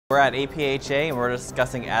We're at APHA and we're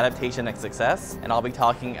discussing adaptation and success, and I'll be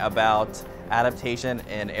talking about adaptation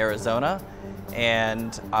in Arizona,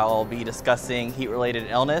 and I'll be discussing heat-related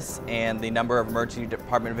illness and the number of emergency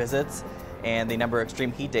department visits and the number of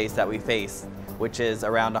extreme heat days that we face, which is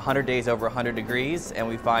around 100 days over 100 degrees, and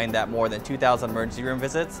we find that more than 2,000 emergency room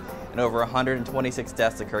visits and over 126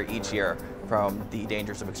 deaths occur each year from the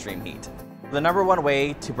dangers of extreme heat. The number one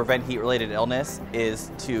way to prevent heat-related illness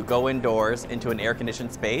is to go indoors into an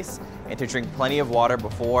air-conditioned space and to drink plenty of water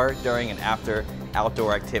before, during, and after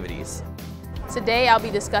outdoor activities. Today I'll be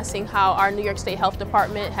discussing how our New York State Health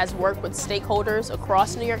Department has worked with stakeholders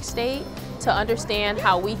across New York State to understand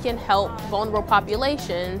how we can help vulnerable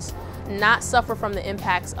populations not suffer from the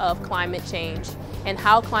impacts of climate change and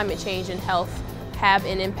how climate change and health have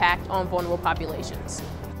an impact on vulnerable populations.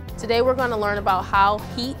 Today we're going to learn about how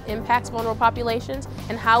heat impacts vulnerable populations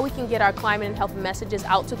and how we can get our climate and health messages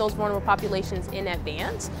out to those vulnerable populations in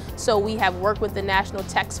advance. So we have worked with the National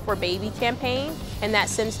Text for Baby campaign, and that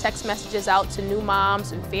sends text messages out to new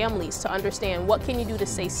moms and families to understand what can you do to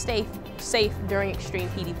stay safe during extreme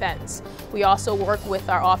heat events. We also work with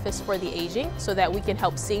our Office for the Aging so that we can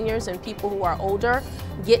help seniors and people who are older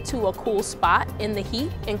get to a cool spot in the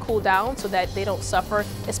heat and cool down so that they don't suffer,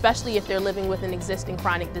 especially if they're living with an existing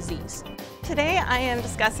chronic disease. Today I am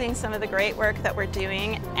discussing some of the great work that we're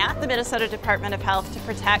doing at the Minnesota Department of Health to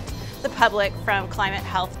protect the public from climate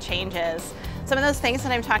health changes. Some of those things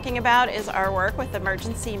that I'm talking about is our work with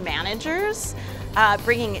emergency managers,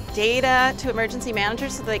 bringing data to emergency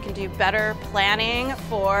managers so they can do better planning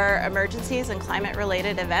for emergencies and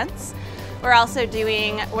climate-related events. We're also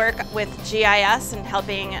doing work with GIS and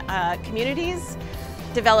helping communities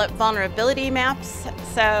develop vulnerability maps.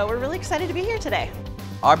 So we're really excited to be here today.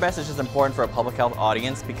 Our message is important for a public health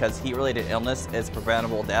audience because heat-related illness is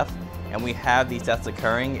preventable death, and we have these deaths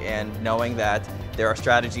occurring, and knowing that there are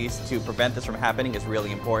strategies to prevent this from happening is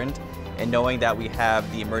really important. And knowing that we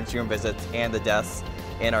have the emergency room visits and the deaths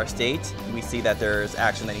in our state, we see that there's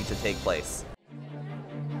action that needs to take place.